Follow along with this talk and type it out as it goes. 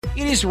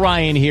It is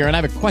Ryan here, and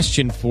I have a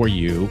question for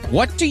you.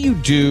 What do you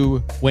do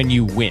when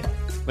you win?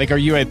 Like, are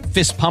you a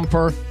fist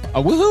pumper,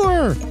 a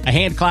woohooer, a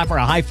hand clapper,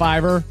 a high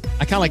fiver?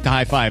 I kind of like the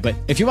high five, but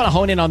if you want to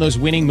hone in on those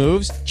winning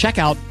moves, check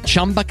out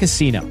Chumba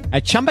Casino.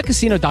 At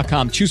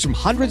ChumbaCasino.com, choose from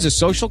hundreds of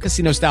social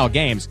casino-style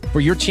games for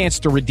your chance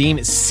to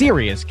redeem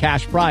serious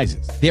cash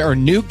prizes. There are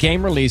new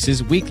game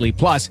releases weekly,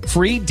 plus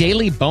free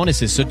daily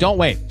bonuses. So don't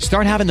wait.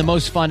 Start having the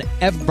most fun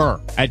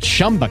ever at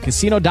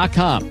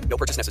ChumbaCasino.com. No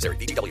purchase necessary.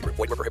 VGW Group.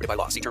 Void where prohibited by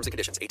law. See terms and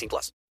conditions.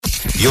 18+.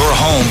 Your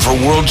home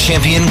for world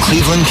champion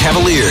Cleveland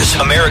Cavaliers,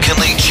 American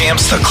League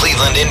champs the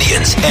Cleveland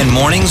Indians, and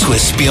mornings with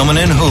Spielman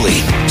and Hooley.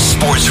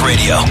 Sports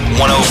Radio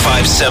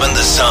 105.7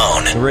 The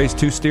Zone. We raise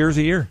 2 steers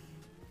a year.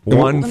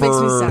 One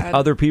for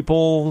other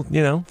people,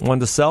 one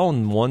to sell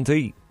and one to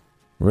eat.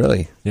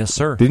 Really? Yes,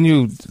 sir. Didn't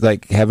you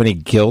have any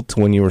guilt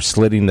when you were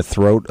slitting the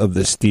throat of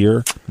the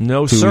steer?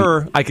 No,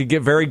 sir. I could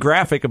get very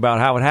graphic about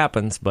how it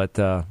happens, but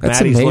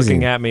Maddie's amazing.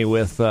 looking at me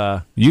with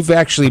you've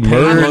actually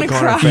murdered.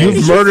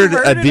 You've murdered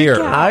a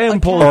deer. I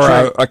didn't pull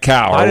a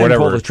cow or I didn't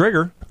whatever. pull the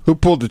trigger. Who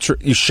pulled the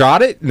trigger? You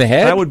shot it in the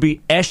head? That would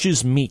be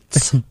Esch's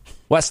Meats,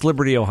 West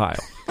Liberty, Ohio.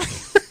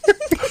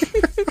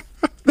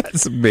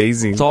 That's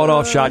amazing.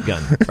 Sawed-off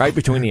shotgun, right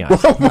between the eyes.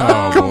 Oh,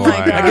 boy.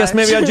 I guess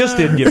maybe I just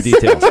didn't give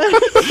details.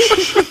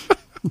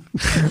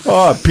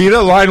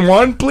 PETA line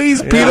 1,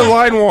 please. PETA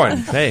line 1.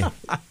 Hey.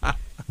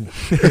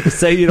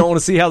 Say you don't want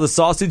to see how the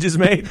sausage is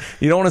made.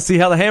 You don't want to see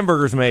how the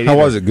hamburger's made. How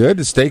was it? Good?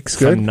 The steak's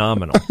good?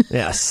 Phenomenal.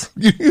 Yes.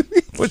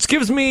 Which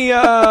gives me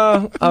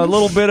a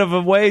little bit of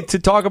a way to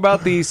talk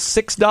about the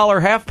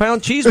 $6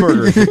 half-pound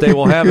cheeseburgers that they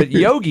will have at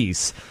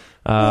Yogi's.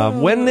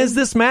 When is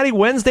this, Maddie?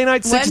 Wednesday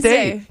night, 6 to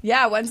 8?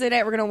 Yeah, Wednesday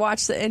night we're going to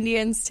watch the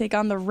Indians take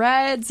on the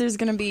Reds. There's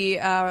going to be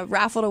a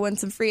raffle to win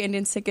some free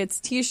Indians tickets,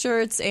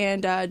 T-shirts,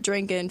 and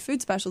drink and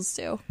food specials,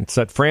 too. It's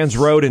at Franz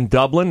Road in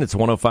Dublin. It's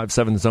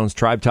 105.7 The Zone's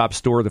Tribe Top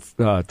store,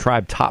 the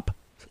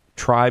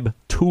Tribe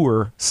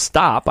Tour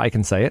stop, I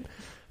can say it.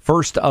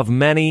 First of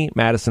many.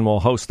 Madison will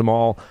host them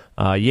all.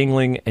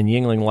 Yuengling and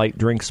Yuengling Light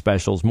drink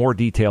specials. More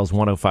details,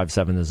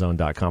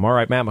 1057thezone.com. All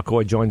right, Matt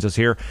McCoy joins us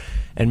here.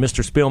 And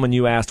Mr. Spielman,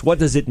 you asked, what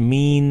does it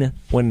mean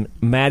when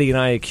Maddie and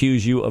I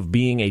accuse you of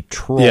being a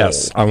troll?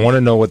 Yes, I want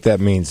to know what that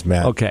means,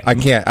 Matt. Okay. I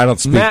don't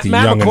speak Matt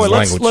youngin's McCoy,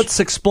 language. Let's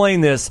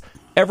explain this.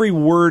 Every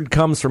word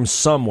comes from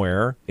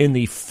somewhere. In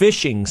the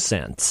fishing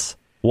sense,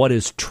 what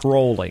is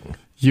trolling?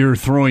 You're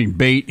throwing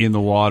bait in the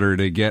water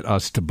to get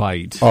us to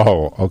bite.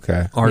 Oh,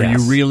 okay. Are you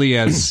really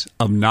as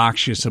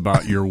obnoxious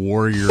about your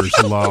Warriors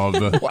love?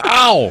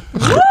 Wow.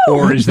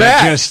 Or is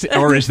that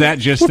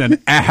just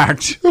an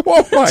act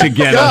to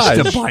get us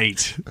to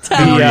bite?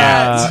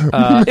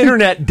 The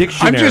Internet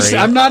Dictionary.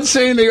 I'm not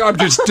saying I'm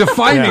just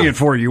defining it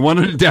for you. You want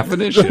a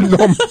definition?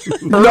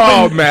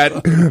 No, Matt.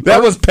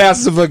 That was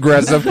passive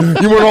aggressive.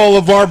 You went all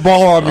of our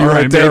ball on me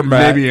right there,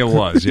 Matt. Maybe it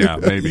was. Yeah,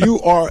 maybe. You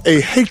are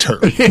a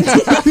hater.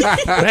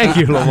 Thank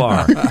you,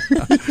 Lamar.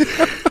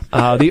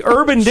 The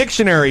Urban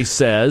Dictionary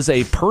says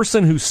a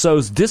person who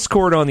sows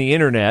discord on the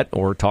internet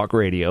or talk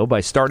radio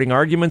by starting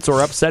arguments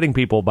or upsetting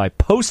people by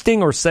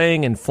posting or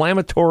saying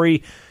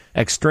inflammatory,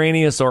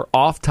 extraneous, or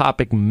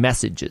off-topic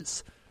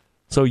messages.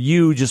 So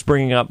you just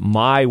bringing up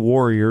my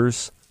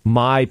Warriors,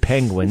 my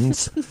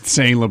Penguins.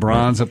 Saying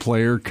LeBron's a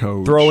player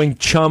coach. Throwing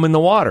chum in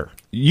the water.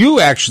 You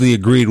actually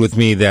agreed with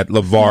me that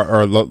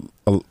LeVar,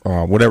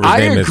 or whatever his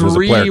name is, was a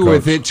player coach. I agree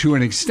with it to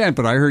an extent,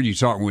 but I heard you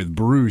talking with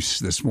Bruce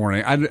this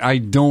morning. I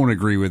don't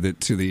agree with it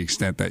to the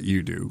extent that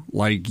you do.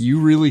 Like, you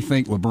really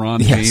think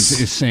LeBron James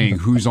is saying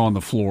who's on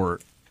the floor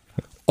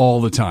all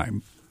the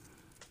time?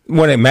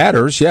 When it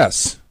matters,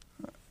 yes.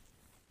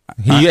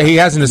 He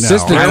has an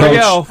assistant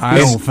coach. I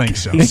don't think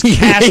so. He's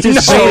cast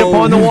his bait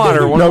upon the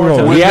water.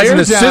 He has an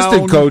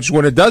assistant coach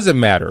when it doesn't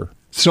matter.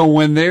 So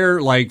when they're,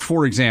 like,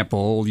 for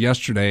example,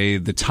 yesterday,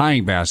 the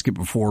tying basket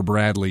before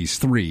Bradley's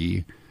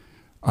three,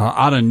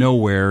 out of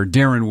nowhere,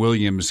 Darren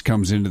Williams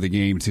comes into the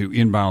game to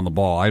inbound the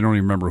ball. I don't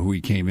even remember who he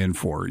came in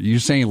for. You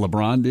saying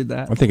LeBron did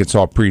that? I think it's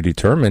all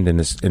predetermined in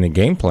the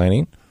game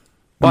planning.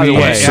 By the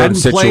way, he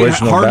hadn't played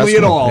hardly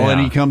at all, yeah.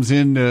 And he comes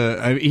in.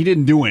 He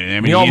didn't do anything. I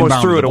mean, he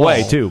almost threw it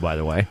away ball. too. By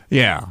the way,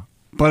 yeah.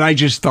 But I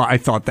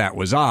thought that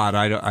was odd.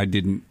 I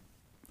didn't.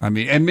 I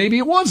mean, and maybe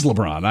it was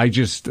LeBron.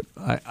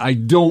 I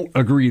don't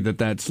agree that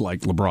that's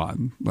like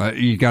LeBron.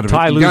 You got to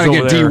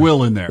get D.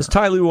 Will in there. Does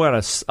Ty Lue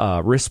got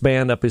a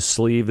wristband up his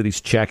sleeve that he's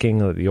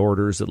checking the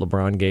orders that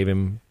LeBron gave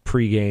him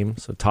pregame?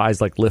 So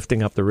Ty's like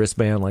lifting up the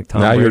wristband like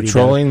Tom Brady. Now you're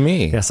trolling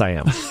me. Yes, I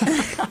am.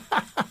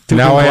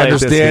 Now I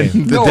understand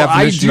the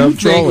definition of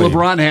trolling. I do think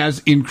LeBron has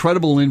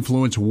incredible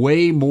influence,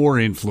 way more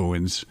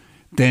influence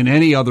than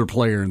any other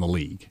player in the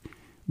league.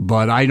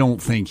 But I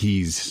don't think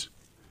he's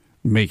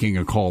making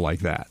a call like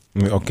that.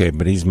 Okay,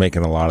 but he's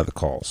making a lot of the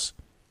calls.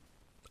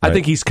 I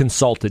think he's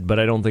consulted, but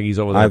I don't think he's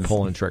over there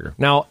pulling trigger.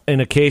 Now, in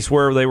a case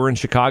where they were in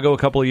Chicago a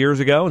couple of years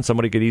ago, and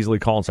somebody could easily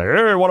call and say,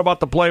 "Hey, what about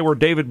the play where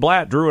David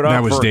Blatt drew it up?"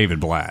 That was David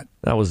Blatt.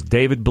 That was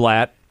David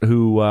Blatt,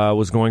 who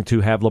was going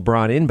to have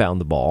LeBron inbound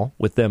the ball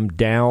with them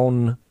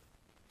down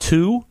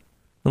 2,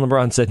 and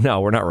LeBron said, "No,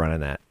 we're not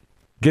running that.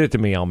 Get it to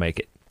me, I'll make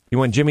it." You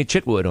went Jimmy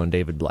Chitwood on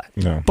David Blatt.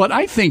 No. But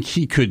I think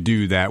he could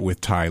do that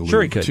with Ty Lue,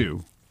 Sure he could.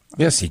 too.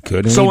 Yes, he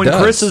could. And So he in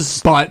does.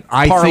 Chris's But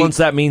I parlance,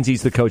 think- that means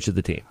he's the coach of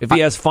the team. If he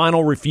has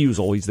final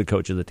refusal, he's the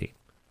coach of the team.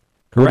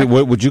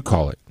 What would you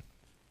call it?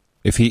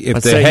 If I'd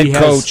the say head he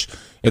has- coach,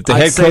 if the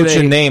I'd head say coach they-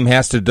 in name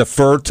has to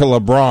defer to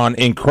LeBron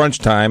in crunch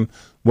time,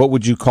 what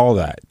would you call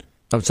that?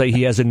 I would say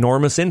he has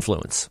enormous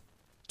influence.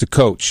 To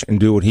coach and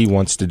do what he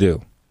wants to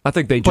do. I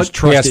think they just But he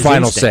trust has his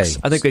final instincts. say.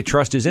 I think they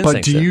trust his instincts.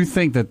 But do there. you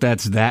think that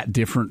that's that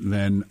different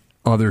than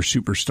other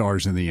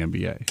superstars in the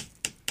NBA?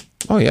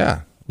 Oh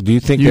yeah. Do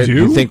you think You that, do?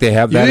 you think they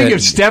have that? You think at-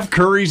 if Steph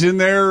Curry's in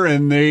there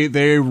and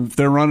they're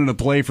running a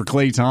play for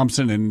Klay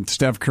Thompson and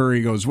Steph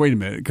Curry goes, "Wait a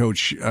minute,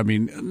 coach." I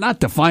mean, not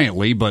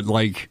defiantly, but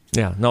like,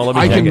 Yeah, no, let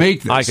me I take can it.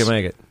 make this. I can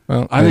make it.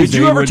 well, I think Did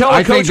you they ever would- tell I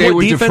a think coach they what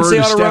would defense defer they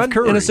to ought to Steph run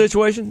Curry. in a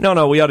situation?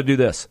 No, we ought to do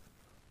this.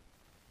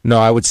 no,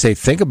 I would say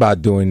think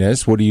about doing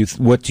this. What do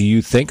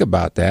you think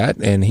about that?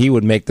 And he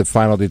would make the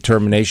final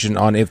determination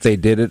on if they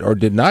did it or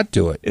did not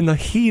do it. In the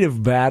heat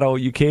of battle,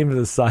 you came to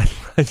the sideline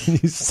and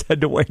you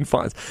said to Wayne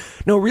Fonz,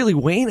 "No, really,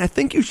 Wayne, I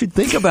think you should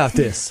think about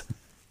this."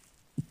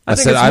 I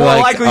think said, it's I more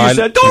like- likely you I-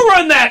 said, "Don't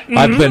run that."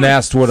 I've been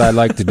asked what I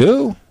like to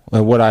do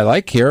and what I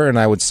like here, and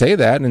I would say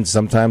that, and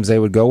sometimes they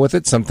would go with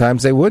it,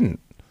 sometimes they wouldn't.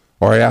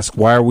 Or I'd ask,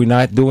 why are we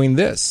not doing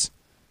this?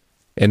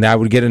 And I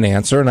would get an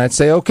answer, and I'd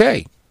say,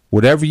 okay,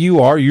 whatever you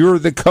are, you're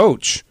the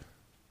coach.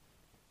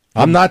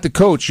 I'm not the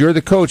coach, you're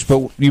the coach,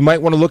 but you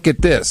might want to look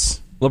at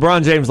this.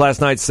 LeBron James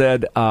last night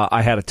said,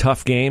 I had a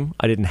tough game.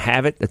 I didn't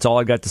have it. That's all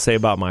I got to say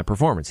about my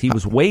performance. He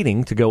was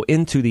waiting to go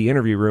into the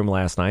interview room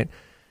last night,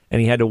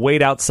 and he had to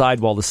wait outside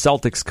while the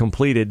Celtics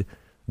completed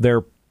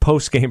their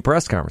post-game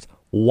press conference.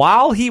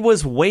 While he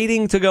was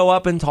waiting to go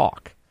up and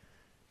talk,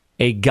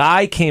 a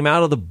guy came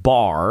out of the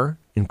bar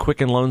in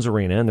Quicken Loans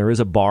Arena, and there is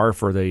a bar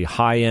for the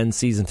high-end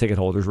season ticket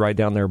holders right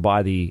down there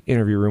by the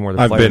interview room where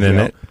the I've players been in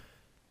go. it.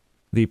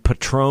 The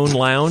Patron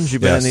Lounge.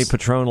 You've been in Yes. the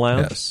Patron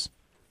Lounge? Yes.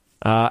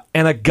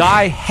 And a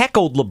guy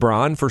heckled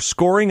LeBron for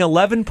scoring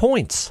 11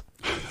 points.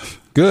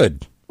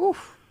 Good.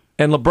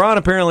 And LeBron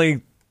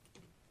apparently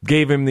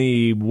gave him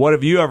the "what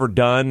have you ever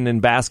done in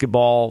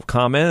basketball"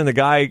 comment, and the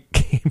guy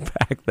came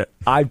back that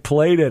I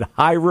played at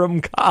Hiram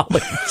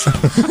College.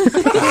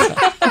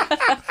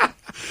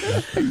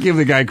 Give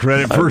the guy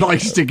credit for like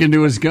sticking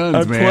to his guns,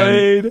 I man.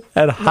 played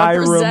at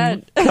Hiram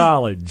Represent.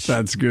 College.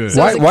 That's good.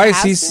 So- Why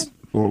it's a is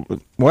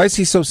why is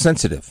he so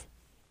sensitive?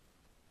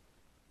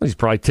 He's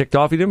probably ticked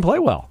off he didn't play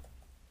well.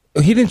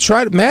 He didn't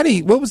try to.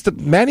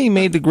 Matty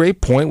made the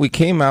great point. We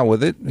came out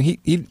with it.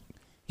 He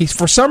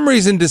for some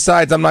reason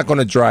decides I'm not going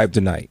to drive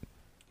tonight.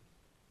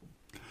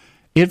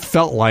 It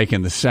felt like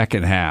in the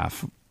second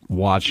half,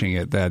 watching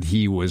it, that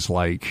he was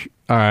like,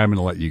 "All right, I'm going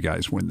to let you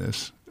guys win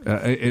this."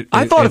 I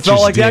thought it felt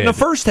just like that in the did.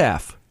 first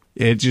half.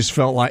 It just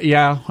felt like,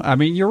 yeah. I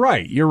mean, you're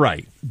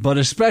right. But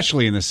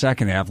especially in the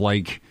second half,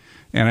 like,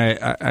 and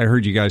I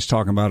heard you guys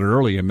talking about it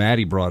earlier. And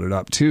Matty brought it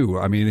up too.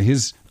 I mean,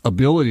 his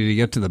ability to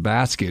get to the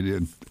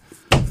basket.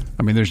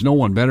 I mean, there's no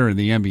one better in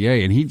the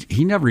NBA, and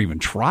he never even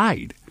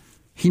tried.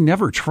 He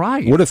never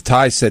tried. What if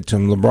Ty said to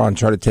him, LeBron,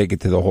 try to take it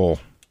to the hole?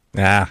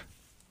 Nah,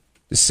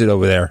 just sit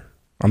over there.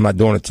 I'm not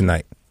doing it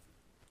tonight.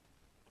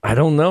 I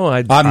don't know.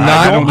 I not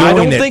don't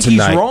doing it think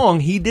tonight. he's wrong.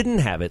 He didn't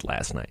have it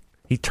last night.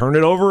 He turned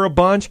it over a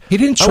bunch. He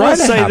didn't I try will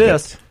to say have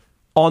this. it.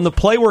 On the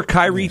play where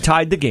Kyrie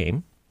tied the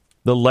game,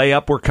 the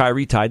layup where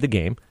Kyrie tied the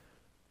game,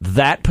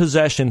 that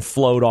possession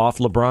flowed off.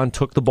 LeBron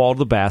took the ball to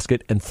the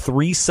basket, and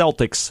 3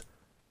 Celtics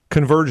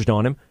converged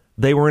on him.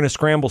 They were in a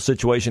scramble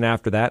situation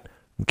after that.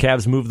 The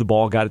Cavs moved the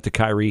ball, got it to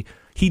Kyrie.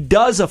 He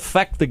does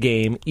affect the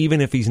game,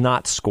 even if he's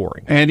not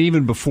scoring. And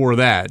even before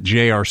that,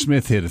 J.R.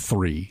 Smith hit a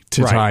 3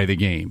 to Right. tie the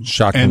game.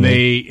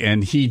 Shockingly.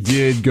 And he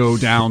did go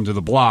down to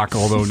the block,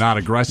 although not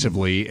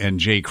aggressively. And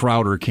Jay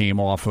Crowder came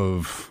off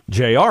of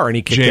JR, and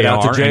he kicked JR, it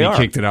out to JR. and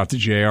he kicked it out to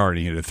JR, and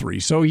he hit a 3.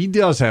 So he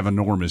does have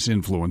enormous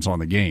influence on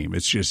the game.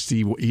 It's just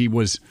he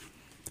was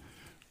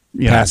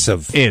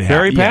Passive.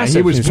 Very passive.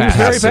 He was passive.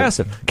 very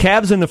passive.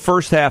 Cavs in the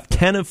first half,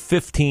 10 of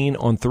 15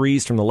 on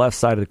threes from the left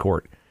side of the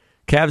court.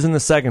 Cavs in the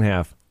second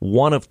half,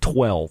 1 of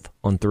 12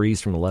 on threes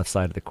from the left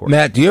side of the court.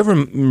 Matt, do you ever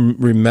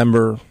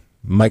remember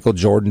Michael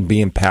Jordan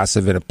being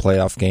passive in a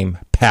playoff game?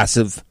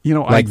 Passive? You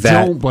know, like I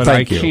that? don't, but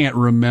Thank I you. can't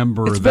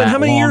remember It's that been how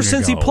many long years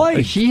since he ago.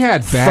 played? He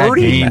had bad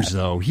 30, games,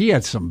 Matt. though. He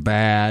had some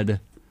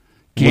bad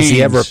games. Was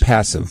he ever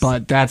passive?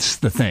 But that's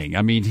the thing.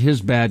 I mean, his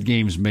bad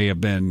games may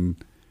have been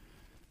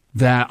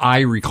that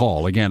I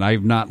recall. Again,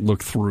 I've not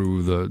looked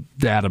through the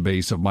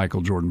database of Michael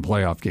Jordan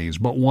playoff games,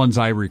 but ones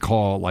I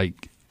recall,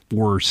 like,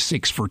 were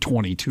 6 for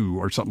 22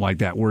 or something like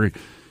that, where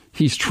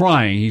he's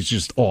trying, he's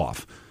just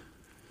off.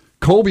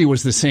 Kobe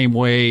was the same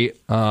way.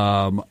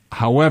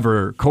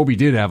 However, Kobe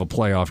did have a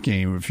playoff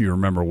game, if you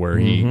remember, where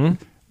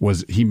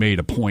he made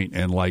a point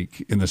and,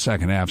 like, in the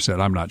second half said,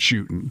 "I'm not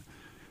shooting,"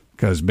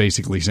 because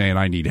basically saying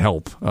I need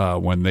help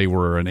when they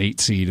were an 8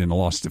 seed and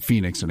lost to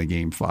Phoenix in a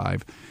game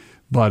 5.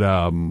 But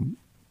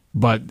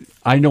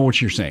I know what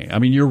you're saying. I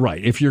mean, you're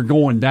right. If you're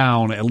going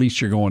down, at least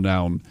you're going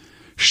down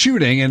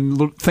shooting.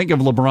 And think of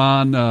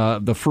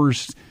LeBron, the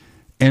first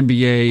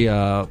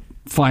NBA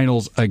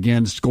finals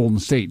against Golden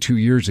State 2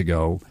 years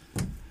ago,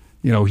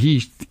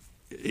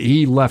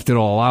 he left it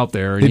all out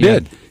there. He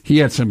did. He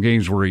had some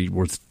games where he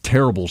was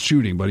terrible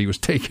shooting, but he was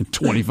taking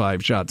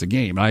 25 shots a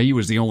game. He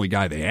was the only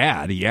guy they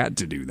had. He had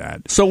to do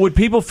that. So would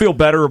people feel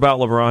better about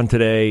LeBron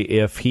today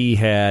if he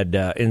had,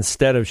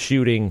 instead of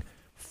shooting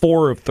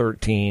 4 of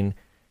 13,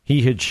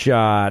 he had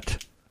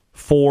shot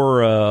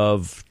 4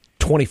 of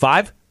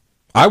 25?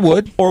 I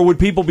would. Or would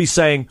people be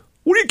saying,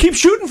 what do you keep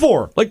shooting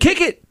for? Like,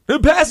 kick it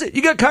and pass it.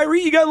 You got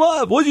Kyrie, you got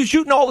Love. What are you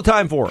shooting all the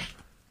time for?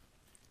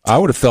 I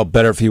would have felt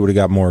better if he would have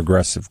got more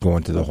aggressive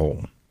going to the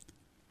hole,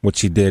 which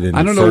he did in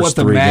the first 3 games. I don't know what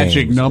the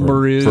magic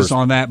number is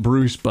on that,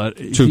 Bruce, but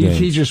games.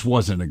 He just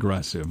wasn't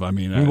aggressive. I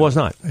mean, he was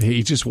not.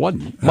 He just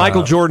wasn't.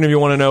 Michael Jordan, if you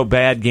want to know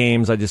bad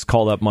games, I just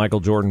called up Michael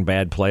Jordan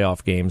bad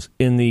playoff games.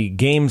 In the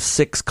Game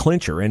 6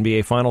 clincher,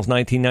 NBA Finals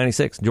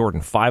 1996,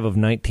 Jordan, 5 of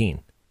 19.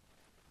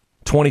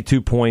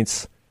 22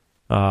 points,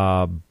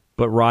 but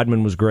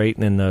Rodman was great,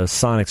 and then the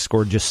Sonics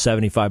scored just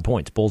 75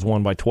 points. Bulls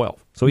won by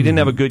 12. So he didn't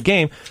have a good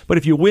game. But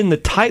if you win the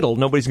title,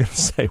 nobody's going to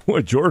say,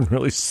 well, Jordan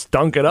really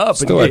stunk it up.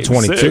 Still at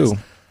 22.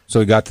 6. So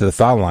he got to the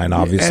foul line,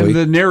 obviously. And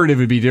the narrative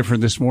would be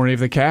different this morning if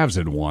the Cavs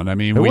had won. I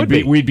mean,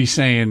 we'd be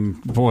saying,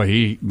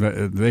 boy,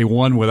 they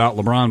won without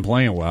LeBron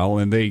playing well.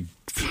 And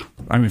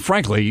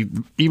frankly,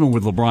 even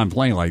with LeBron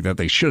playing like that,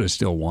 they should have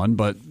still won.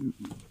 But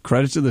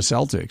credit to the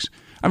Celtics.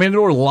 I mean,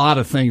 there were a lot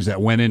of things that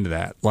went into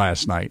that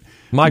last night.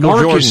 Michael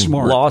Jordan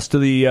lost to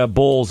the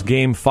Bulls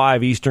Game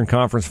 5 Eastern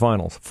Conference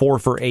Finals. 4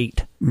 for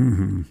 8.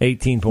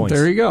 18 points.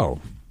 There you go.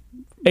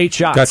 8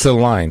 shots. Got to the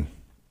line.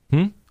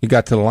 He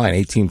got to the line,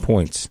 18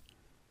 points.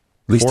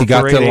 At least he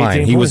got to the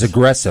line. He was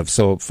aggressive,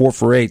 so 4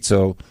 for 8.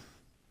 So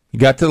he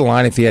got to the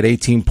line if he had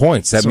 18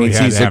 points. That means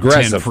he's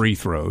aggressive. 10 free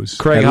throws.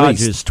 Craig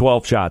Hodges,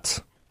 12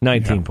 shots,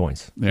 19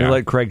 points. Yeah. He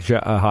let Craig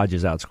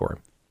Hodges outscore him.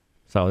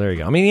 So there you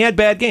go. I mean, he had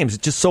bad games.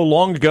 It's just so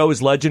long ago.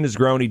 His legend has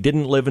grown. He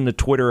didn't live in the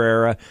Twitter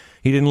era.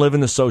 He didn't live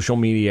in the social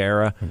media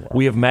era. Wow.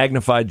 We have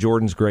magnified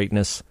Jordan's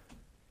greatness.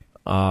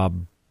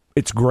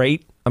 It's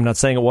great. I'm not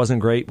saying it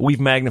wasn't great, but we've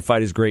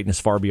magnified his greatness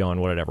far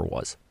beyond what it ever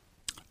was.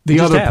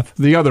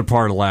 The other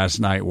part of last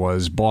night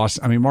was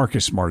Boston. I mean,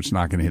 Marcus Smart's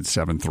not going to hit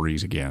 7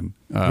 threes again.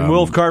 He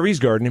will if Kyrie's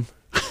guarding him.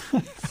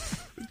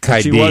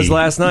 She was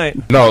last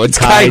night. No, it's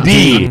Kai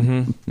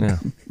D. Yeah.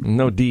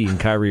 No D in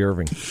Kyrie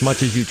Irving. As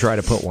much as you try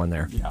to put one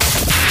there. Yeah.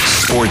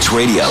 Sports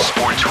Radio.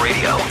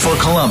 For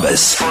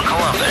Columbus.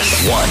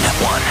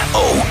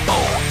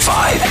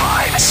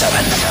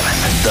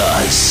 101.057.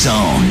 The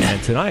Zone.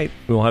 And tonight,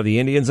 we'll have the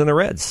Indians and the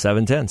Reds.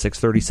 7:10,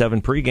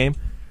 6:37 pregame.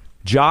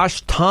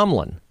 Josh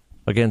Tomlin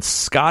against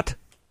Scott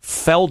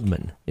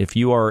Feldman. If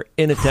you are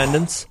in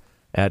attendance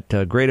at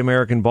Great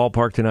American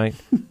Ballpark tonight,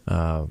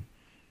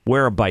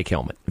 wear a bike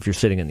helmet if you're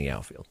sitting in the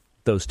outfield.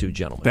 Those two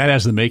gentlemen. That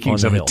has the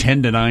makings of a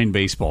 10-9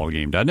 baseball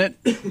game, doesn't it?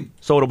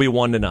 So it'll be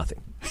 1-0.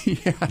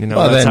 Yeah.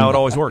 That's how it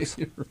always works.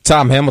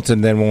 Tom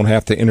Hamilton then won't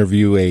have to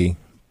interview a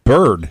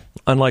bird.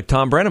 Unlike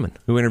Tom Brenneman,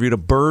 who interviewed a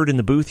bird in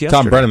the booth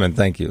yesterday. Tom Brenneman,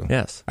 thank you.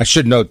 Yes. I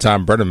should know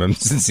Tom Brenneman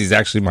since he's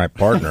actually my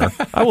partner.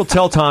 I will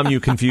tell Tom you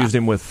confused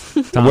him with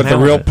Tom With Hamilton.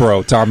 the real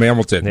pro, Tom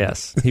Hamilton.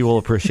 Yes, he will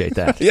appreciate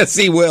that. Yes,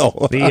 he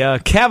will.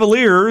 The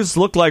Cavaliers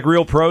looked like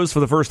real pros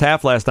for the first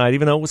half last night,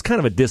 even though it was kind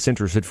of a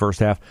disinterested first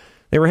half.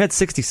 They were ahead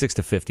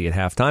 66-50 at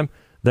halftime.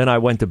 Then I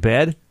went to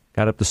bed,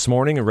 got up this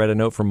morning, and read a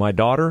note from my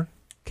daughter.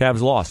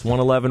 Cavs lost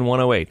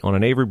 111-108 on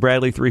an Avery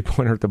Bradley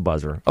three-pointer at the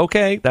buzzer.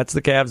 Okay, that's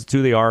the Cavs. It's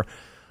who they are.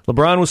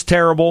 LeBron was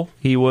terrible.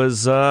 He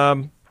was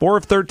 4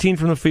 of 13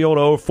 from the field,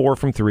 0 of 4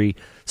 from 3.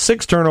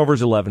 6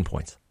 turnovers, 11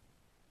 points.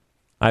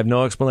 I have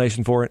no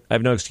explanation for it. I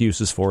have no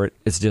excuses for it.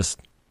 It's just,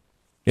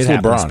 it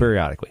happens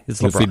periodically.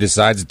 It's if he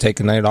decides to take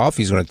a night off,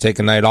 he's going to take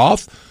a night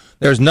off.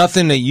 There's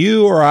nothing that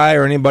you or I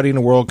or anybody in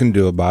the world can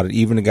do about it,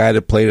 even a guy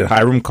that played at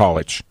Hiram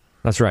College.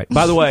 That's right.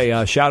 By the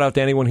way, shout out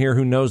to anyone here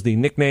who knows the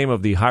nickname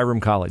of the Hiram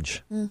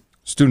College.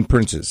 Student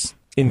Princes.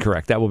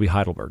 Incorrect. That will be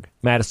Heidelberg.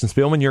 Madison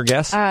Spielman, your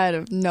guess? I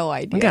have no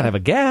idea. We got to have a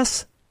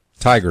guess.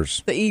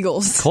 Tigers. The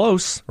Eagles.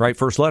 Close. Right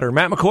first letter.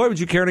 Matt McCoy, would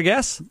you care to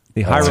guess?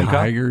 The Hiram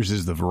Tigers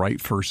is the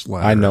right first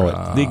letter. I know it.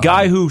 The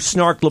guy who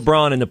snarked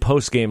LeBron in the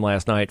postgame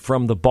last night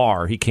from the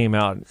bar, he came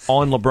out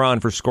on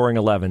LeBron for scoring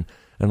 11,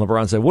 and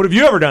LeBron said, "What have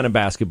you ever done in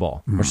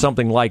basketball?" Or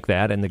something like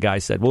that, and the guy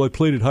said, "Well, I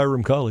played at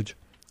Hiram College."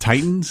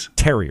 Titans?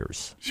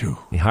 Terriers. Phew.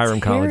 The Hiram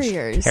College.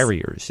 Terriers.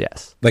 Terriers,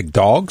 yes. Like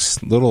dogs?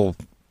 Little...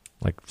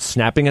 Like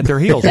snapping at their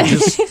heels, which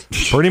is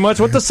pretty much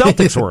what the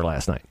Celtics were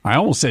last night. I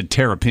almost said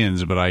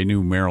Terrapins, but I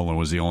knew Maryland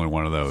was the only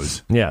one of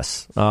those.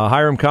 Yes.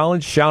 Hiram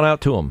College, shout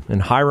out to them.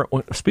 And Hiram,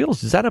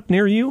 Spiels, is that up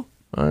near you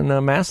in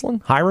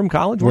Massillon? Hiram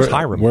College? Where's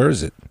Hiram? Where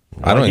is it?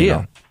 I don't even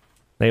know.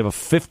 They have a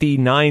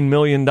 $59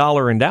 million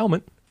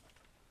endowment.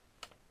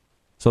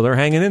 So they're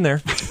hanging in there.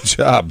 Good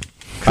job.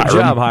 Good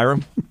job,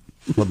 Hiram.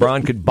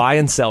 LeBron could buy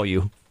and sell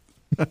you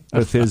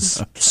with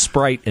his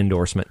Sprite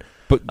endorsement.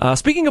 But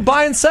speaking of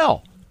buy and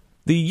sell,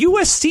 the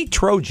USC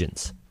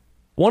Trojans,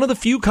 one of the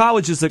few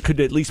colleges that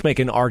could at least make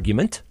an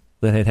argument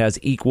that it has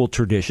equal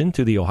tradition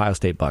to the Ohio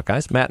State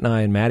Buckeyes. Matt and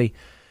I and Maddie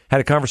Had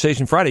a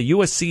conversation Friday.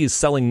 USC is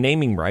selling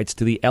naming rights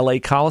to the LA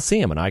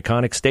Coliseum, an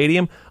iconic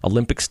stadium,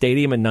 Olympic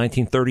Stadium in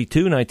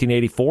 1932,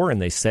 1984,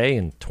 and they say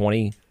in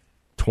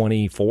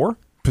 2024?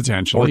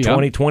 Potentially, Or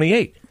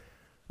 2028.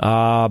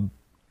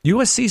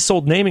 USC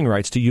sold naming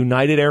rights to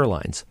United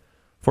Airlines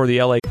for the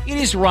LA. It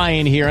is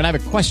Ryan here, and I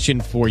have a question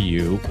for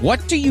you.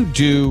 What do you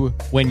do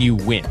when you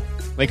win?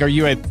 Like, are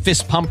you a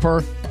fist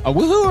pumper, a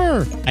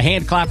woohooer, a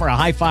hand clapper, a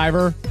high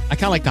fiver? I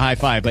kind of like the high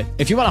five, but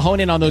if you want to hone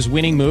in on those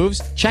winning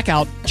moves, check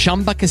out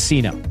Chumba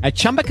Casino. At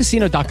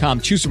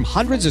ChumbaCasino.com, choose from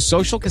hundreds of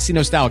social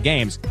casino-style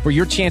games for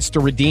your chance to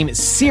redeem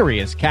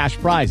serious cash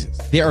prizes.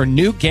 There are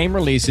new game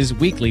releases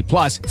weekly,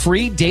 plus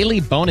free daily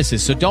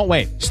bonuses. So don't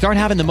wait. Start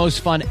having the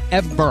most fun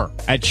ever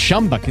at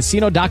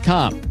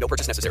ChumbaCasino.com. No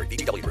purchase necessary.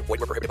 VGW Group. Void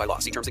where prohibited by law.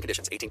 See terms and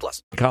conditions.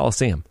 18+.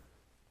 Coliseum.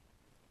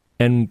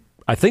 And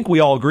I think we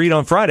all agreed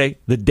on Friday,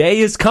 the day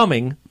is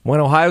coming when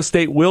Ohio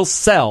State will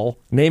sell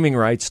naming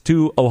rights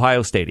to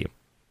Ohio Stadium.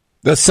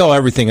 They'll sell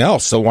everything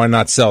else, so why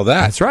not sell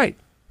that? That's right.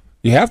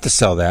 You have to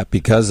sell that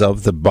because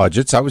of the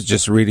budgets. I was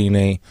just reading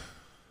an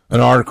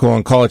article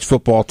on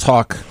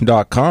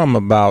collegefootballtalk.com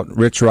about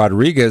Rich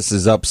Rodriguez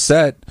is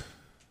upset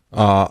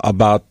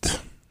about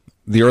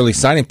the early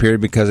signing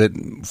period because it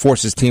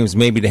forces teams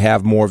maybe to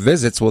have more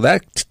visits. Well,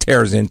 that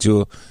tears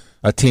into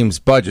a team's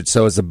budget.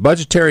 So as the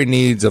budgetary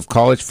needs of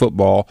college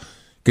football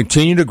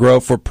continue to grow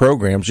for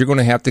programs, you're going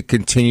to have to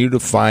continue to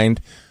find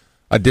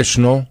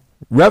additional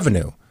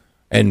revenue.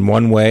 And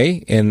one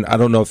way, and I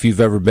don't know if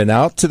you've ever been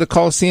out to the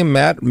Coliseum,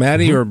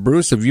 Matty or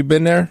Bruce, have you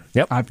been there?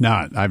 Yep. I've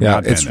not been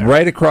It's there.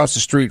 right across the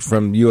street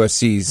from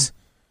USC's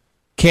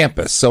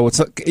campus. So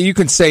you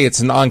can say it's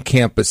an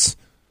on-campus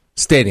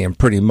stadium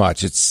pretty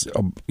much.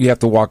 You have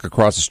to walk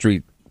across the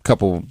street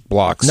couple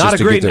blocks. Not just a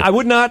to great. get there. I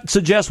would not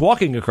suggest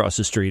walking across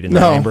the street in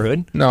that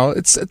neighborhood. No,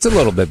 it's a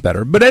little bit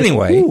better. But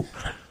anyway,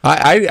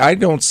 I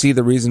don't see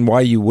the reason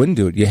why you wouldn't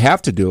do it. You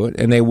have to do it,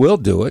 and they will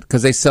do it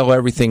because they sell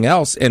everything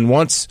else. And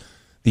once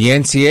the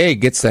NCAA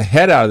gets the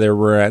head out of their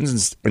rear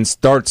ends and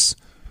starts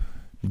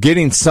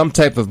getting some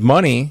type of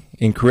money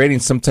and creating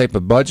some type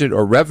of budget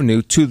or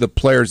revenue to the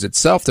players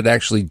itself that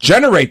actually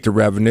generate the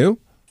revenue,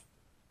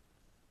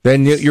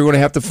 then you're going to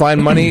have to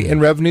find money and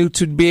revenue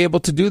to be able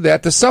to do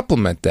that, to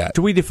supplement that.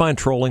 Do we define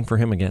trolling for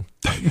him again?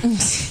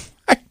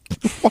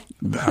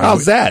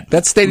 How's that?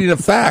 That's stating a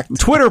fact.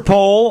 Twitter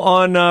poll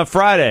on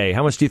Friday.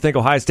 How much do you think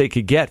Ohio State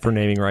could get for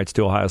naming rights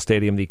to Ohio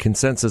Stadium? The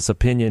consensus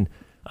opinion,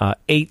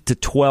 $8 to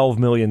 $12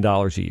 million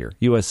a year.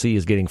 USC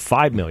is getting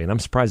 $5 million. I'm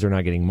surprised they're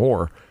not getting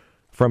more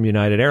from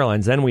United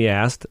Airlines. Then we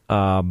asked,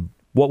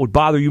 what would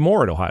bother you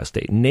more at Ohio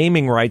State?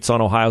 Naming rights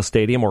on Ohio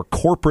Stadium or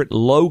corporate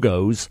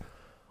logos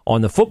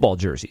on the football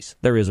jerseys?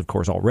 There is, of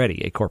course,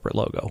 already a corporate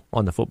logo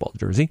on the football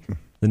jersey,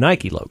 the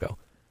Nike logo.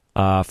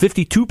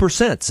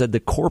 52% said the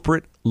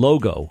corporate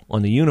logo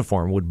on the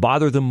uniform would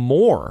bother them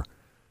more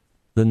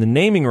than the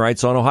naming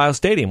rights on Ohio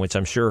Stadium, which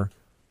I'm sure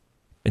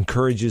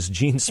encourages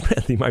Gene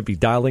Smith. He might be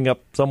dialing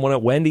up someone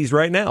at Wendy's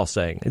right now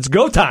saying, it's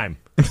go time.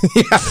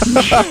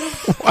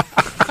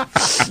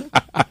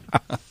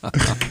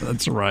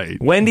 That's right.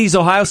 Wendy's,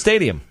 Ohio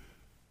Stadium.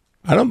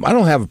 I don't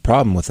have a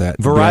problem with that.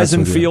 to be honest Verizon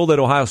with you. Field at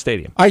Ohio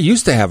Stadium. I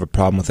used to have a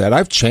problem with that.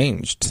 I've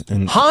changed.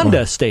 And,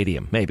 Honda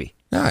Stadium, maybe.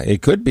 Yeah,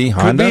 it could be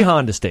Honda. Could be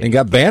Honda Stadium. And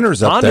got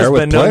banners up Honda's there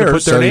with been known players. to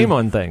put their so name you-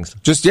 on things.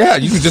 you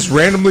can just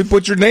randomly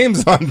put your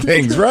names on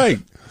things, right?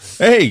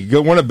 Hey,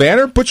 you want a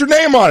banner? Put your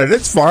name on it.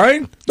 It's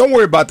fine. Don't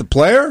worry about the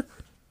player.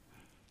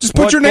 Just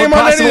put your name what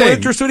on possible anything.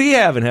 interest would he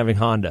have in having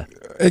Honda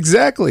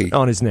Exactly.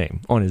 on his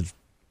name? I'm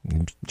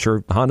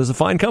sure Honda's a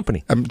fine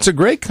company. It's a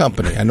great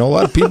company. I know a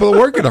lot of people that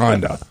work at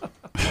Honda.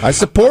 I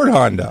support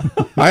Honda.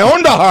 I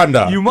owned a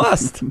Honda. You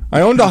must.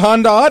 I owned a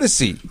Honda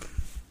Odyssey.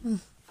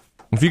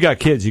 If you got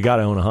kids, you got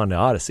to own a Honda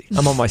Odyssey.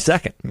 I'm on my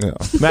second. Yeah.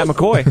 Matt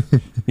McCoy,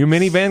 you a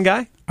minivan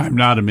guy? I'm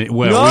not a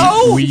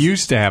No? we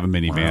used to have a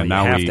minivan. Well, you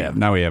now have we to have.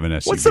 now we have an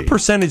SUV. What's the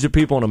percentage of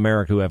people in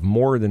America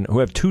who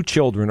have 2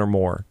 children or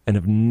more and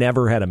have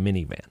never had a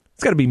minivan?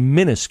 It's got to be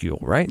minuscule,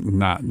 right?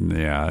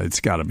 It's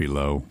got to be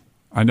low.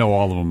 I know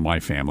all of them in my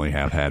family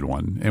have had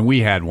one, and we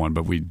had one,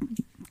 but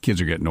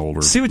kids are getting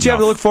older. See what you have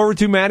to look forward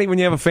to, Maddie, when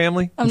you have a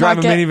family? I'm Drive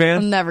a minivan?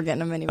 I'm never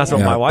getting a minivan. That's what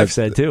Yeah, my wife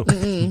that's- said,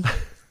 too.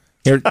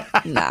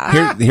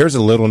 Here's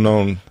a little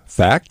known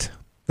fact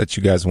that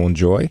you guys will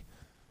enjoy.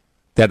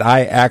 That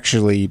I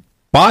actually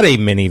bought a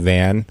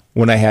minivan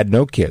when I had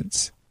no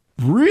kids.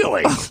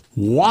 Really?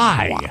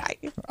 Why?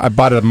 I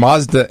bought a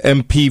Mazda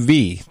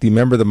MPV. Do you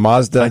remember the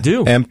Mazda I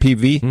do.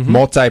 MPV?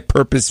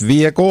 Multi-purpose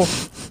vehicle.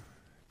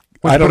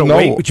 I don't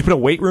know. Would you put a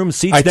weight room,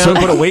 seats down,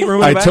 put a weight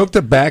room in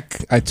the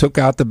back? I took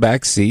out the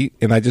back seat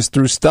and I just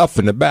threw stuff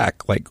in the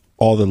back, like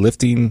all the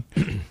lifting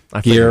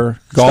gear,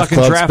 golf Stuck in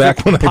clubs traffic,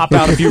 back when pop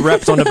out a few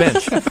reps on the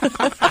bench.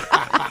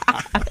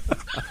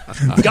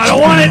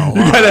 Gotta want it.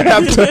 You gotta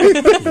have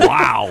to.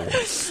 Wow.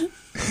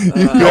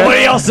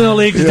 Nobody else in the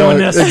league is doing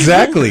this.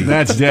 Exactly.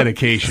 That's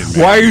dedication.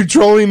 Man. Why are you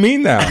trolling me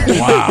now?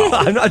 Wow.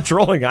 I'm not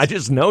trolling. I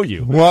just know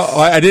you. Well,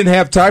 I didn't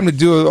have time to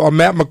do a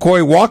Matt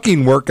McCoy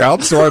walking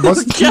workout, so I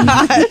must.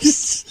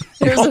 Gosh,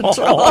 here's a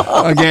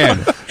troll.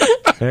 Again,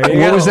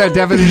 What was that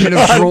definition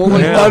of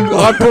trolling?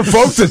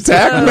 Unprovoked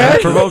attack, man.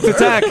 Unprovoked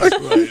attack.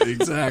 Right,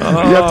 exactly.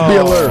 You have to be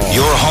alert.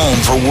 Your home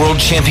for world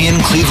champion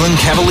Cleveland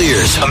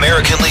Cavaliers,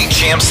 American League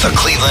champs the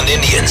Cleveland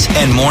Indians,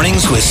 and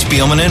mornings with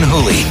Spielman and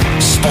Hooley.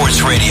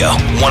 Sports Radio,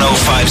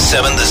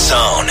 105.7 The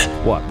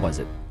Zone. What was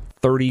it?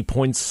 30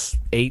 points,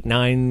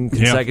 8-9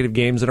 consecutive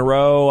games in a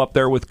row, up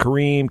there with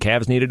Kareem.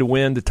 Cavs needed to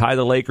win to tie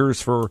the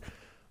Lakers or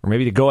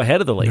maybe to go ahead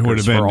of the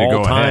Lakers for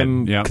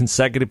all-time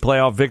consecutive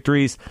playoff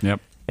victories.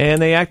 Yep. And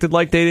they acted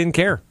like they didn't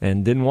care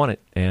and didn't want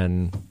it.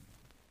 And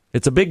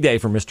it's a big day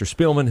for Mr.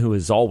 Spielman, who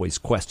has always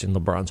questioned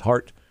LeBron's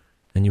heart.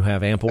 And you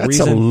have ample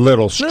reason. That's a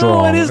little strong.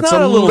 No, it is it's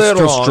not a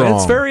little strong.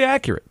 It's very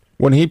accurate.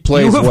 When he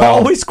plays well. You have well,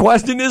 always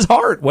questioned his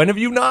heart. When have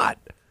you not?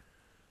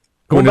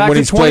 When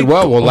he's played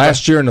well. Well,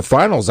 last year in the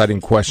finals, I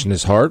didn't question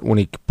his heart when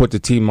he put the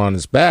team on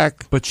his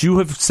back. But you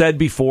have said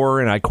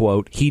before, and I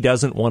quote, he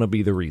doesn't want to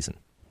be the reason.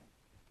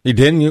 He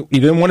didn't. You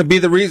didn't want to be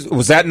the reason.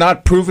 Was that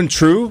not proven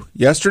true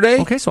yesterday?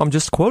 Okay, so I'm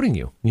just quoting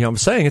you. I'm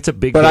saying it's a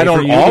big. But day I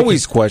don't for you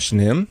always question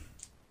him.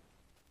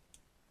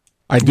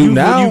 I do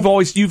now.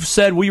 You've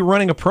said we're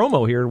running a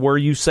promo here where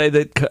you say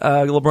that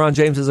LeBron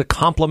James is a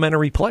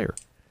complimentary player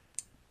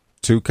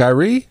to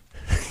Kyrie.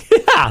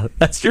 Yeah,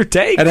 that's your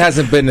take. It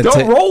hasn't been.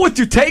 Don't roll with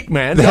your take,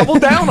 man. Double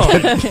down on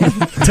it.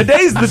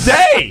 Today's the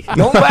day.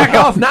 Don't back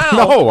off now.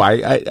 No,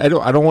 I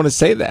don't want to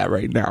say that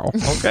right now.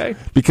 Okay.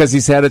 Because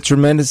he's had a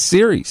tremendous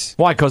series.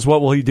 Why? Because what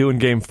will he do in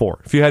Game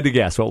 4? If you had to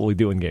guess, what will he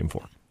do in Game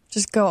 4?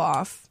 Just go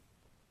off.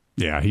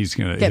 Yeah, he's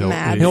going to get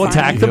mad. He'll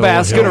attack the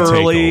basket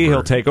early.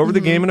 He'll take over the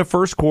game in the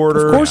first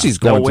quarter. Of course, he's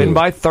going to. They'll win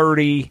by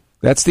 30.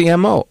 That's the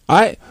MO.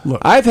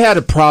 I've had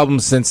a problem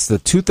since the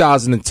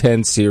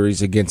 2010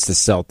 series against the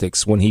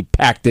Celtics when he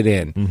packed it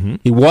in. Mm-hmm.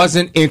 He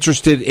wasn't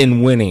interested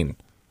in winning.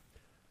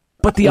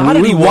 But the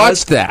oddity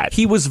was that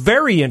he was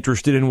very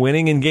interested in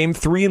winning in Game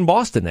 3 in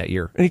Boston that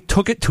year. And he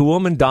took it to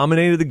him and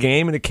dominated the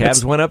game, and the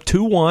Cavs went up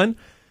 2-1.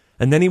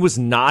 And then he was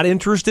not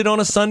interested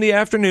on a Sunday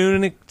afternoon,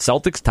 and the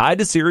Celtics tied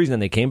the series,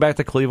 and they came back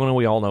to Cleveland, and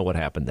we all know what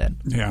happened then.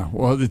 Yeah,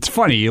 well, it's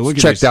funny. You look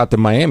checked out to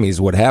Miami is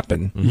what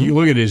happened. Mm-hmm. You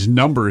look at his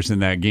numbers in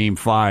that Game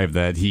 5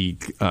 that he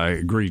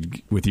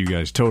agreed with you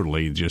guys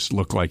totally, just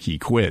looked like he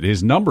quit.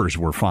 His numbers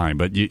were fine,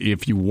 but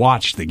if you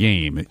watched the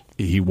game,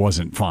 he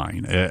wasn't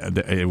fine.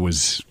 It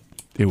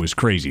was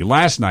crazy.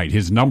 Last night,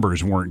 his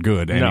numbers weren't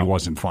good, and he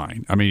wasn't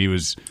fine. I mean, he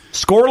was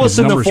scoreless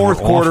in the fourth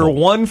quarter,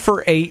 1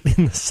 for 8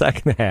 in the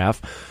second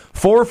half.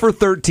 4 for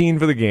 13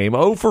 for the game,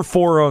 0 for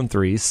 4 on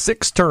 3,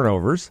 6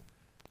 turnovers.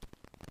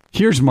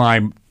 Here's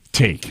my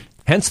take.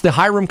 Hence the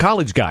Hiram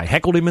College guy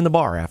heckled him in the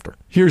bar after.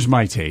 Here's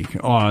my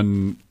take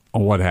on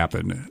what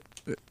happened.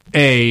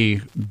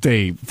 A,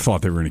 they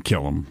thought they were going to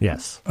kill him.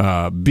 Yes.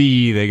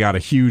 B, they got a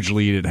huge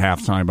lead at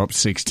halftime, up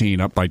 16,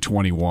 up by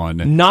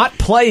 21. Not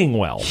playing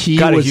well.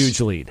 Got a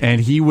huge lead. And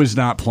he was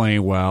not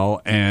playing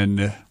well.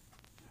 And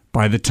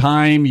by the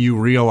time you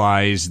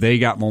realize they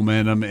got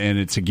momentum and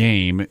it's a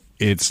game,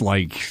 it's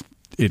like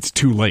it's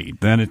too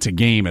late. Then it's a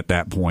game at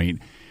that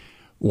point.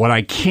 What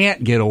I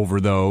can't get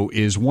over, though,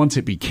 is once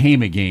it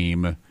became a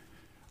game,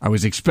 I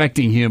was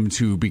expecting him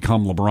to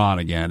become LeBron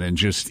again. And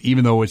just,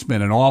 even though it's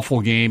been an awful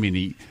game, and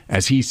he,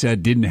 as he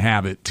said, didn't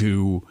have it,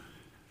 to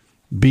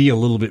be a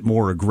little bit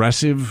more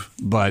aggressive,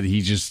 but he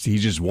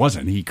just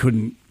wasn't. He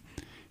couldn't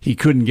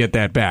get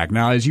that back.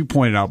 Now, as you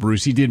pointed out,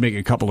 Bruce, he did make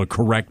a couple of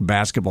correct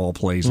basketball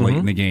plays late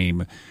in the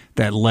game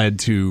that led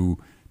to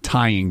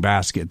tying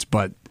baskets,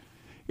 but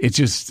it's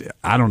just,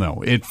 I don't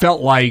know. It felt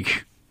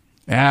like,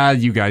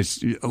 you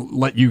guys,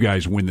 let you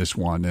guys win this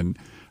one, and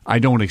I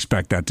don't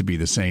expect that to be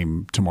the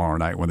same tomorrow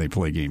night when they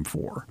play Game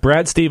 4.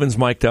 Brad Stevens,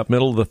 mic'd up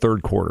middle of the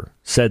third quarter,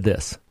 said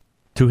this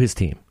to his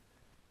team: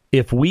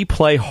 if we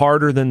play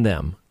harder than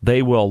them,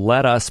 they will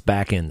let us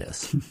back in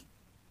this.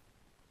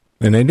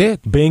 And they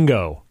did.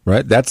 Bingo.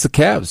 Right? That's the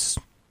Cavs.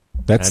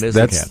 The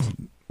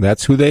Cavs.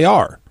 That's who they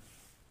are.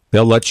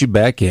 They'll let you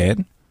back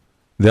in.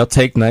 They'll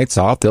take nights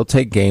off. They'll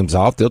take games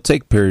off. They'll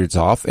take periods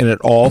off. And it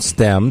all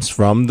stems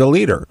from the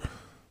leader.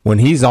 When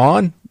he's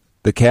on,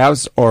 the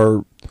Cavs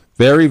are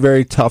very,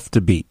 very tough to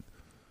beat.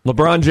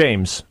 LeBron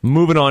James,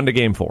 moving on to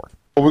Game 4.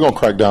 Well, we're going to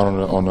crack down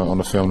on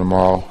the film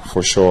tomorrow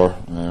for sure.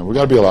 And we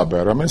got to be a lot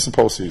better. I mean, it's the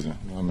postseason.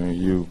 I mean,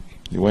 you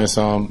win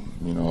some,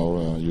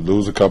 you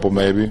lose a couple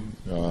maybe.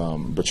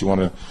 But you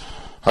want to,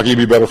 how can you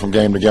be better from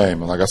game to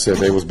game? And like I said,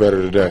 they was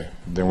better today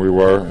than we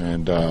were.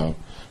 And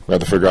we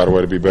have to figure out a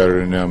way to be better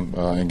than them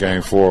in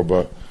Game 4.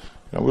 But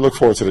we look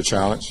forward to the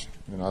challenge.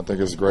 I think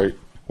it's great.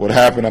 What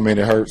happened, I mean,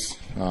 it hurts.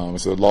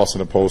 It's a loss in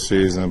the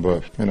postseason,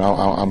 but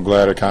I'm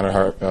glad it kind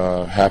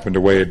of happened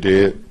the way it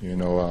did.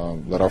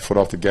 Let our foot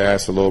off the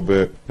gas a little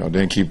bit.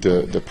 Didn't keep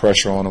the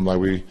pressure on them like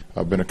we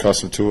have been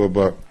accustomed to it.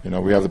 But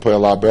we have to play a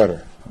lot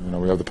better.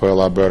 We have to play a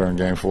lot better in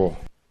Game 4.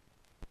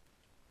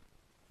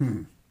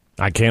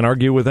 I can't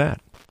argue with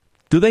that.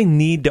 Do they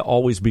need to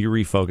always be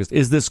refocused?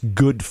 Is this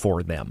good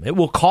for them? It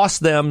will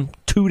cost them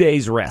 2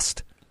 days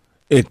rest.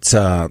 It's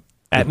at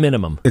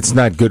minimum. It's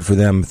not good for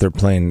them if they're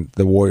playing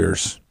the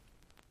Warriors,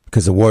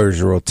 because the Warriors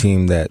are a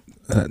team that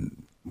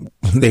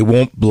they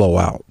won't blow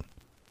out.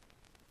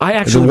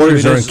 The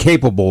Warriors are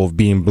incapable of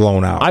being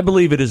blown out. I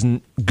believe it is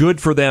good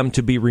for them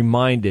to be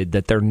reminded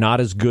that they're not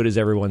as good as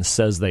everyone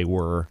says they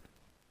were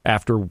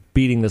after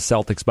beating the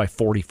Celtics by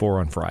 44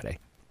 on Friday.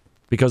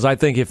 Because I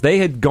think if they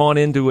had gone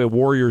into a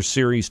Warriors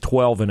series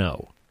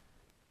 12-0,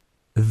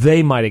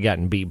 they might have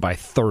gotten beat by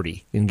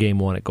 30 in Game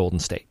 1 at Golden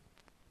State.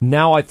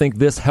 Now I think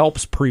this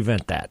helps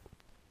prevent that.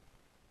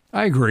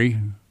 I agree.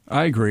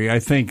 I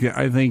think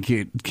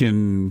it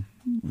can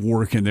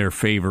work in their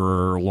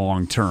favor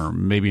long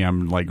term. Maybe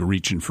I'm like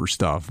reaching for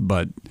stuff,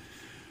 but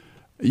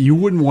you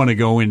wouldn't want to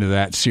go into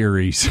that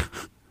series.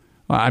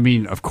 I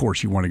mean, of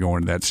course you want to go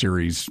into that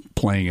series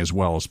playing as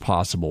well as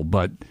possible,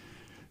 but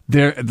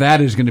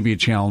that is going to be a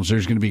challenge.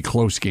 There's going to be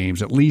close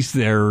games. At least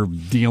they're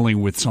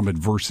dealing with some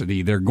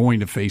adversity. They're going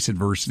to face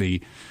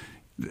adversity.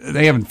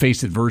 They haven't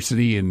faced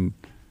adversity in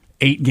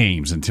 8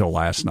 games until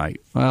last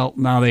night. Well,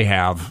 now they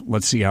have.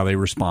 Let's see how they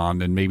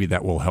respond, and maybe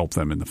that will help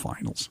them in the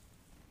finals.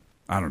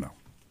 I don't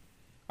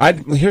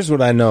know. Here's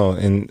what I know,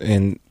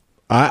 and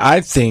I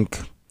think,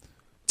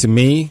 to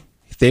me,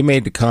 if they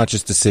made the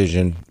conscious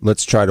decision,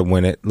 let's try to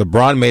win it.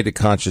 LeBron made a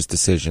conscious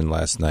decision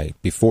last night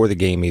before the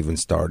game even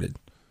started.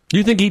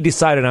 You think he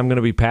decided I'm going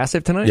to be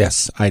passive tonight?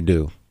 Yes, I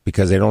do,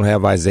 because they don't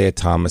have Isaiah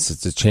Thomas.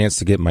 It's a chance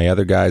to get my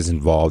other guys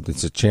involved.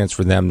 It's a chance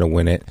for them to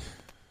win it.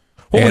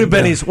 What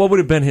would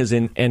have been his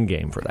end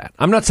game for that?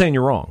 I'm not saying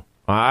you're wrong.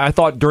 I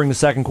thought during the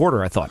second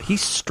quarter,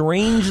 he's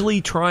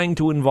strangely trying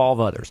to involve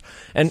others.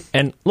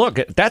 And look,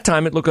 at that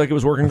time, it looked like it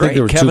was working great.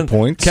 There were 2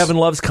 points. Kevin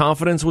Love's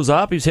confidence was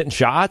up. He was hitting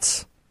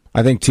shots.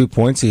 I think 2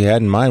 points he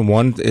had in mind.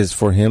 One is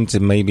for him to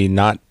maybe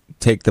not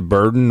take the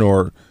burden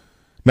or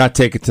not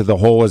take it to the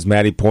hole, as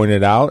Maddie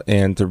pointed out,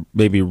 and to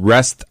maybe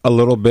rest a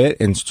little bit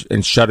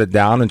and shut it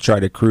down and try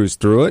to cruise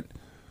through it.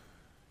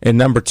 And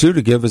number 2,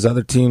 to give his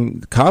other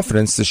team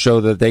confidence to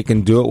show that they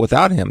can do it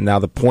without him. Now,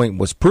 the point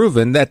was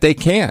proven that they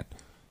can't.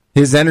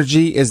 His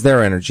energy is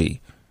their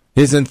energy.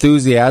 His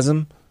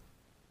enthusiasm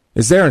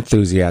is their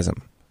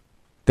enthusiasm.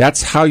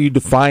 That's how you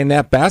define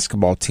that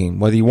basketball team.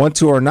 Whether you want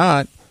to or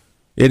not,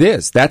 it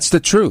is. That's the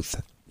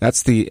truth.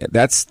 That's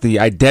the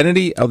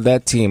identity of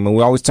that team. And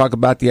we always talk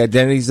about the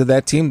identities of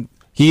that team.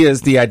 He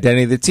is the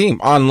identity of the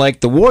team. Unlike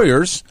the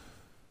Warriors,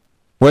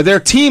 where their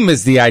team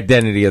is the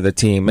identity of the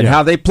team, and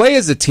how they play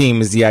as a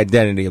team is the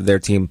identity of their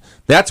team.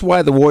 That's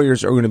why the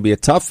Warriors are going to be a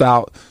tough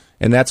out,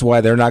 and that's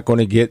why they're not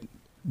going to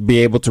be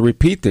able to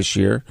repeat this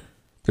year.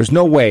 There's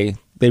no way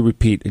they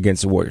repeat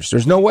against the Warriors.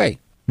 There's no way.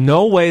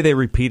 No way they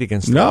repeat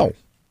against the Warriors.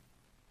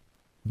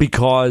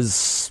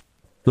 Because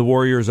the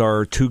Warriors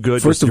are too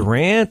good with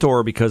Durant,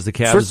 or because the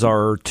Cavs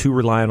are too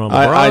reliant on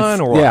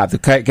LeBron? Yeah, the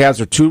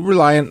Cavs are too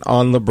reliant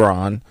on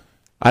LeBron.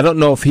 I don't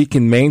know if he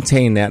can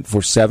maintain that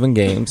for 7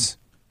 games.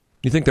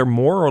 You think they're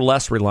more or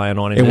less reliant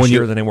on him this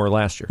year than they were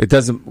last year? It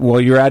doesn't.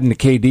 Well, you're adding the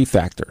KD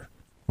factor.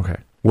 Okay.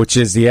 Which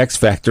is the X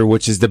factor,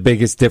 which is the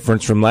biggest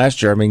difference from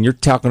last year. I mean, you're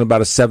talking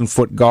about a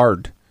 7-foot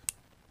guard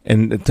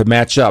and to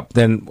match up.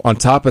 Then on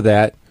top of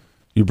that,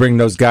 you bring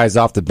those guys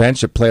off the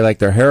bench that play like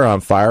their hair on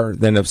fire.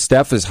 Then if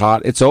Steph is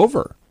hot, it's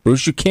over.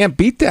 Bruce, you can't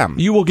beat them.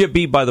 You will get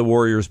beat by the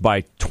Warriors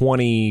by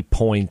 20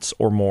 points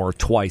or more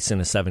twice in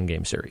a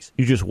 7-game series.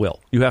 You just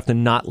will. You have to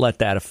not let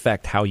that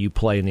affect how you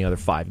play in the other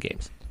 5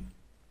 games.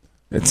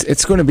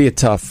 It's going to be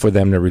tough for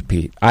them to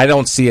repeat. I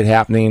don't see it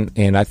happening,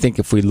 and I think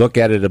if we look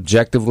at it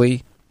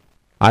objectively,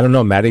 I don't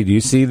know, Maddie, do you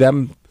see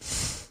them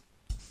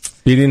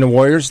beating the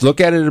Warriors?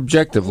 Look at it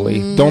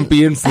objectively. Don't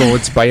be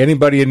influenced by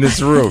anybody in this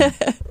room.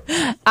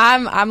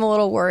 I'm a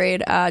little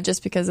worried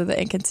just because of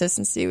the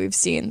inconsistency we've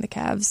seen the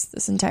Cavs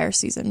this entire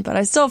season, but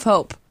I still have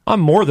hope. I'm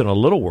more than a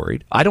little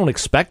worried. I don't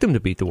expect them to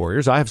beat the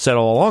Warriors. I have said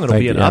all along it'll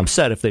be an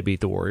upset if they beat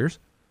the Warriors.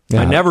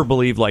 Yeah. I never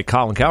believed, like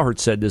Colin Cowherd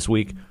said this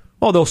week,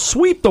 they'll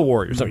sweep the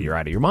Warriors. Oh, you're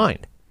out of your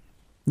mind.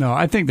 No,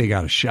 I think they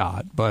got a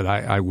shot, but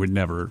I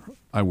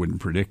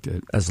wouldn't predict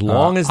it. As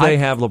long as they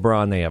have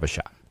LeBron, they have a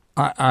shot.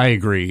 I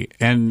agree.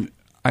 And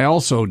I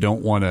also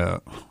don't want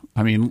to,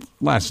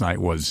 last night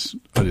was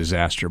a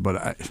disaster,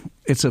 but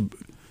it's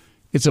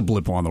a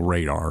blip on the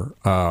radar.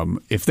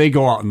 If they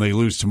go out and they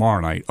lose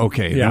tomorrow night,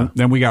 okay,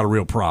 then we got a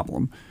real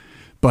problem.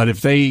 But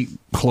if they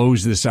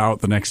close this out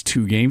the next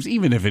 2 games,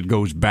 even if it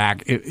goes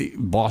back,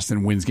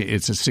 Boston wins,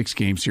 it's a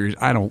 6-game series.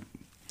 I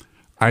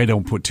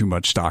don't put too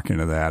much stock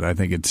into that. I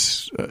think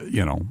it's,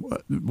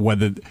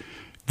 whether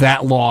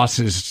that loss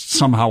is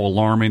somehow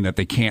alarming that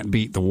they can't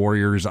beat the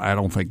Warriors, I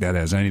don't think that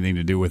has anything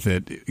to do with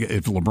it.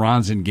 If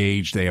LeBron's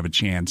engaged, they have a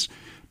chance.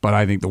 But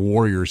I think the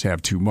Warriors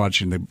have too much,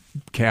 and the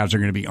Cavs are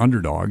going to be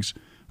underdogs.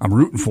 I'm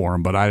rooting for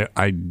them, but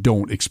I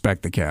don't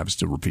expect the Cavs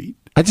to repeat.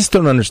 I just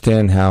don't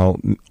understand how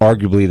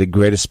arguably the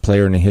greatest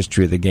player in the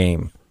history of the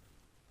game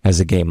has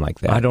a game like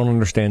that. I don't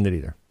understand it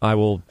either. I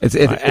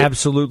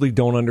absolutely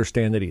don't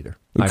understand it either.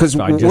 Because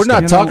we're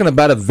not talking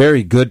about a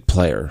very good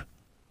player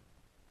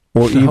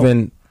or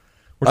even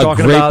a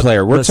great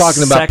player. We're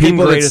talking about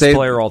people that say... second greatest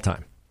player all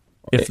time.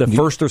 If the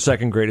first or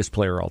second greatest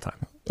player all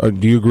time.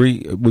 Do you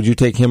agree? Would you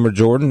take him or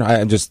Jordan?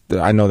 I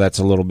know that's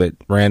a little bit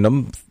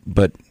random,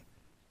 but...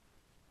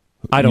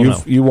 I don't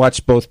know. You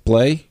watch both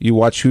play? You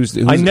watch who's...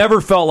 I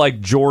never felt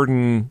like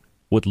Jordan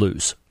would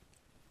lose.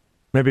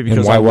 Maybe because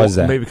And why was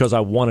that? Maybe because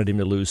I wanted him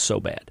to lose so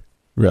bad.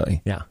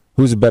 Really? Yeah.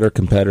 Who's a better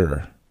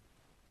competitor?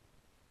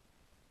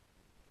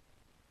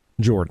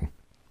 Jordan.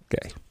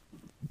 Okay.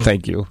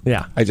 Thank you.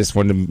 Yeah. I just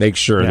wanted to make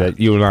sure Yeah. that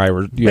you and I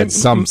had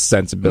some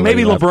sensibility.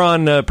 Maybe left.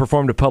 LeBron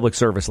performed a public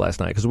service last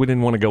night because we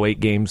didn't want to go 8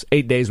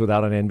 days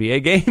without an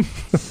NBA game.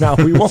 Now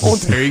we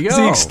won't. There you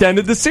go. He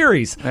extended the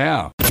series.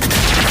 Yeah.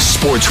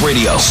 Sports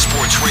Radio.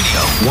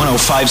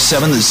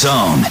 1057 The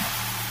Zone.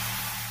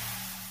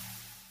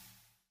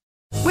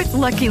 With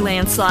Lucky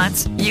Land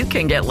Slots, you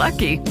can get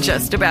lucky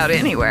just about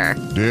anywhere.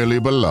 Dearly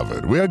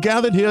beloved, we are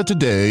gathered here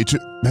today to...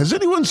 Has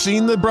anyone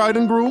seen the bride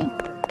and groom?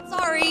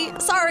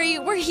 Sorry,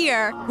 we're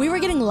here. We were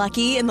getting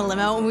lucky in the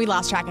limo and we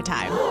lost track of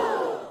time.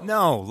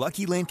 No,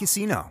 Lucky Land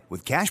Casino,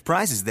 with cash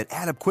prizes that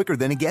add up quicker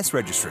than a guest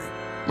registry.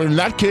 In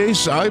that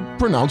case, I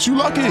pronounce you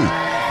lucky.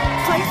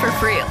 Play for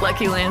free at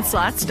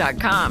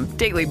LuckyLandSlots.com.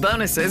 Daily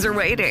bonuses are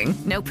waiting.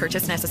 No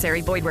purchase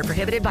necessary. Void where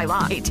prohibited by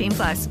law.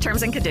 18+.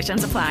 Terms and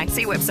conditions apply.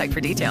 See website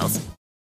for details.